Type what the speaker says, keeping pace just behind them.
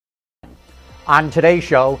On today's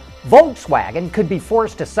show, Volkswagen could be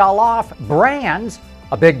forced to sell off brands,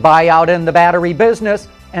 a big buyout in the battery business,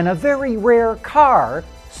 and a very rare car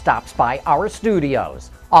stops by our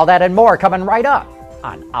studios. All that and more coming right up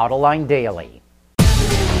on Autoline Daily.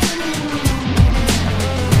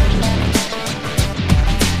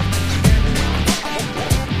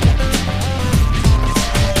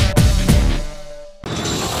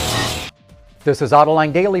 This is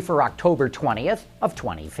Autoline Daily for October 20th of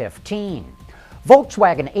 2015.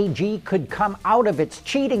 Volkswagen AG could come out of its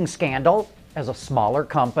cheating scandal as a smaller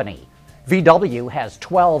company. VW has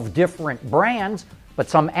 12 different brands, but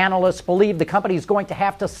some analysts believe the company is going to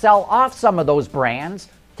have to sell off some of those brands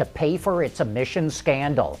to pay for its emissions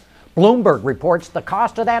scandal. Bloomberg reports the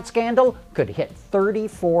cost of that scandal could hit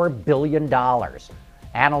 $34 billion.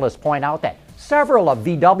 Analysts point out that several of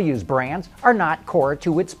VW's brands are not core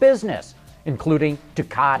to its business, including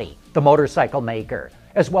Ducati, the motorcycle maker,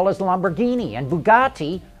 as well as Lamborghini and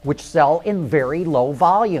Bugatti, which sell in very low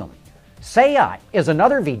volume. Seat is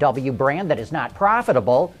another VW brand that is not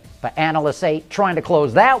profitable, but analysts say trying to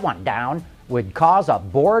close that one down would cause a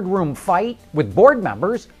boardroom fight with board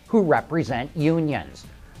members who represent unions.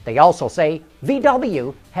 They also say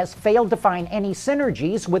VW has failed to find any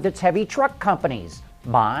synergies with its heavy truck companies,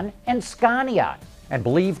 MAN and Scania, and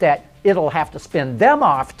believe that it'll have to spin them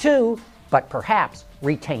off too, but perhaps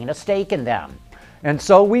retain a stake in them. And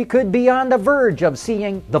so we could be on the verge of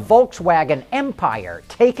seeing the Volkswagen empire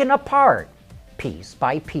taken apart piece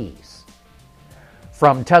by piece.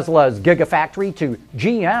 From Tesla's Gigafactory to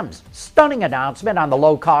GM's stunning announcement on the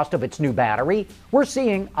low cost of its new battery, we're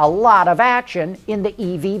seeing a lot of action in the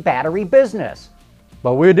EV battery business.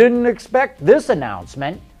 But we didn't expect this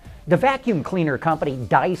announcement. The vacuum cleaner company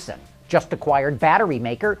Dyson just acquired battery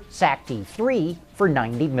maker Sacti3 for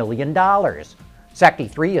 $90 million.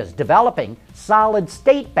 Sacti3 is developing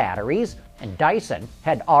solid-state batteries, and Dyson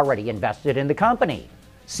had already invested in the company.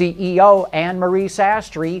 CEO Anne-Marie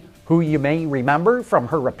Sastry, who you may remember from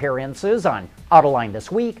her appearances on Autoline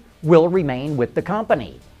This Week, will remain with the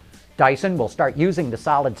company. Dyson will start using the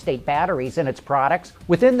solid-state batteries in its products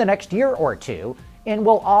within the next year or two, and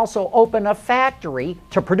will also open a factory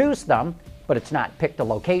to produce them, but it's not picked a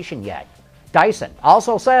location yet. Dyson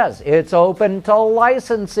also says it's open to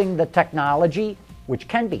licensing the technology, which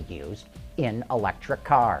can be used in electric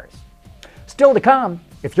cars. Still to come,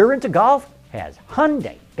 if you're into golf, has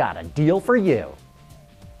Hyundai got a deal for you?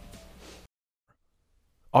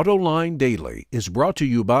 Autoline Daily is brought to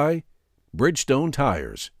you by Bridgestone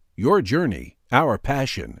Tires, your journey, our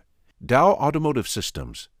passion. Dow Automotive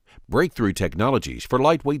Systems, breakthrough technologies for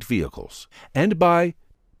lightweight vehicles. And by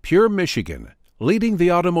Pure Michigan, leading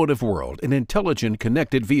the automotive world in intelligent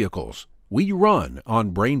connected vehicles. We run on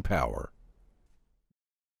brain power.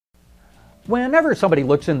 Whenever somebody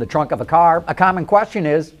looks in the trunk of a car, a common question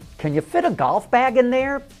is, can you fit a golf bag in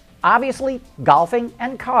there? Obviously, golfing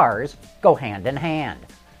and cars go hand in hand.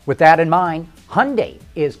 With that in mind, Hyundai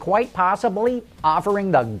is quite possibly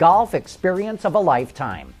offering the golf experience of a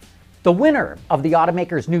lifetime. The winner of the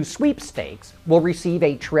automaker's new sweepstakes will receive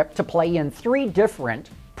a trip to play in 3 different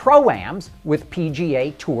Pro-Ams with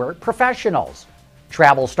PGA Tour professionals.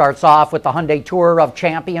 Travel starts off with the Hyundai Tour of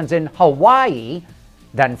Champions in Hawaii,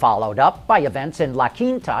 then followed up by events in La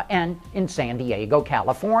Quinta and in San Diego,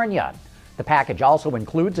 California. The package also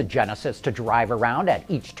includes a Genesis to drive around at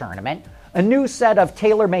each tournament, a new set of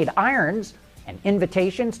tailor-made irons, and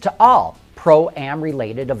invitations to all Pro-Am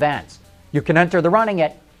related events. You can enter the running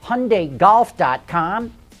at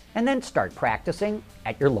HyundaiGolf.com and then start practicing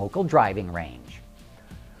at your local driving range.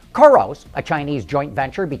 Coros, a Chinese joint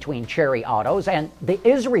venture between Chery Autos and the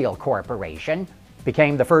Israel Corporation,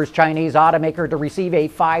 became the first Chinese automaker to receive a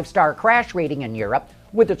 5-star crash rating in Europe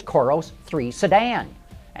with its Coros 3 sedan.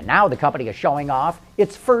 And now the company is showing off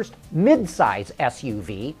its first mid-size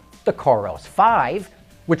SUV, the Coros 5,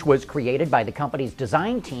 which was created by the company's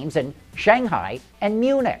design teams in Shanghai and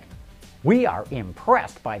Munich. We are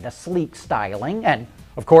impressed by the sleek styling, and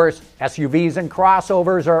of course, SUVs and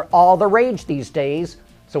crossovers are all the rage these days,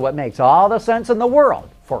 so it makes all the sense in the world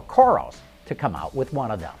for Coros to come out with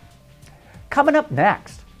one of them. Coming up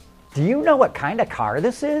next, do you know what kind of car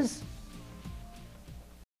this is?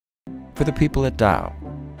 For the people at Dow,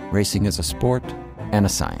 racing is a sport and a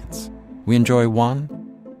science. We enjoy one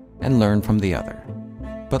and learn from the other.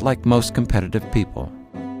 But like most competitive people,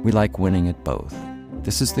 we like winning at both.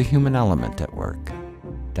 This is the human element at work.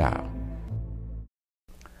 Dow.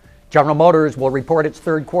 General Motors will report its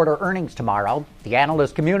third quarter earnings tomorrow. The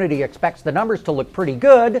analyst community expects the numbers to look pretty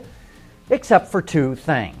good, except for 2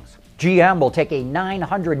 things. GM will take a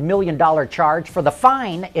 $900 million charge for the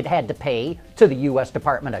fine it had to pay to the U.S.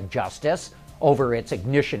 Department of Justice over its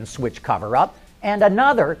ignition switch cover-up, and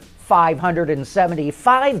another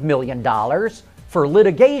 $575 million for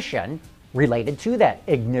litigation related to that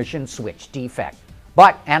ignition switch defect.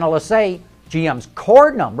 But analysts say GM's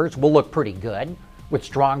core numbers will look pretty good, with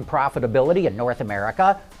strong profitability in North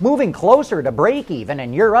America, moving closer to break-even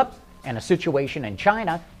in Europe, and a situation in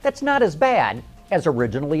China that's not as bad as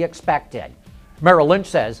originally expected. Merrill Lynch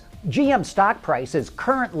says GM stock price is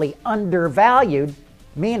currently undervalued,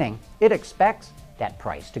 meaning it expects that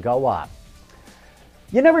price to go up.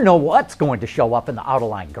 You never know what's going to show up in the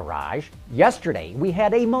Autoline garage. Yesterday, we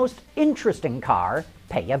had a most interesting car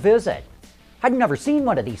pay a visit. I'd never seen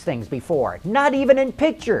one of these things before, not even in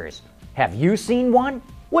pictures. Have you seen one?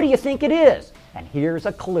 What do you think it is? And here's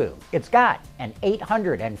a clue. It's got an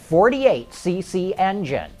 848cc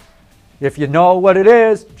engine. If you know what it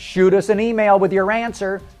is, shoot us an email with your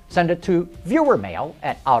answer. Send it to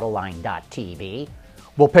viewermail@autoline.tv.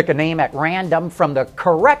 We'll pick a name at random from the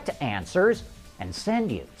correct answers and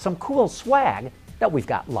send you some cool swag that we've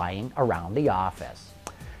got lying around the office.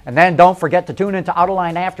 And then don't forget to tune into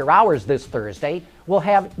Autoline After Hours this Thursday. We'll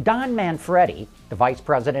have Don Manfredi, the Vice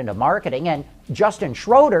President of Marketing, and Justin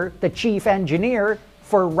Schroeder, the Chief Engineer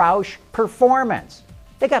for Roush Performance.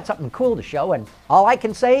 They got something cool to show, and all I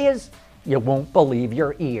can say is you won't believe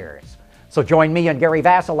your ears. So join me and Gary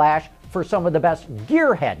Vasilash for some of the best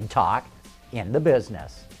gearhead talk in the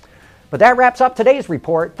business. But that wraps up today's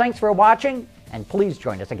report. Thanks for watching, and please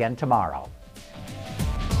join us again tomorrow.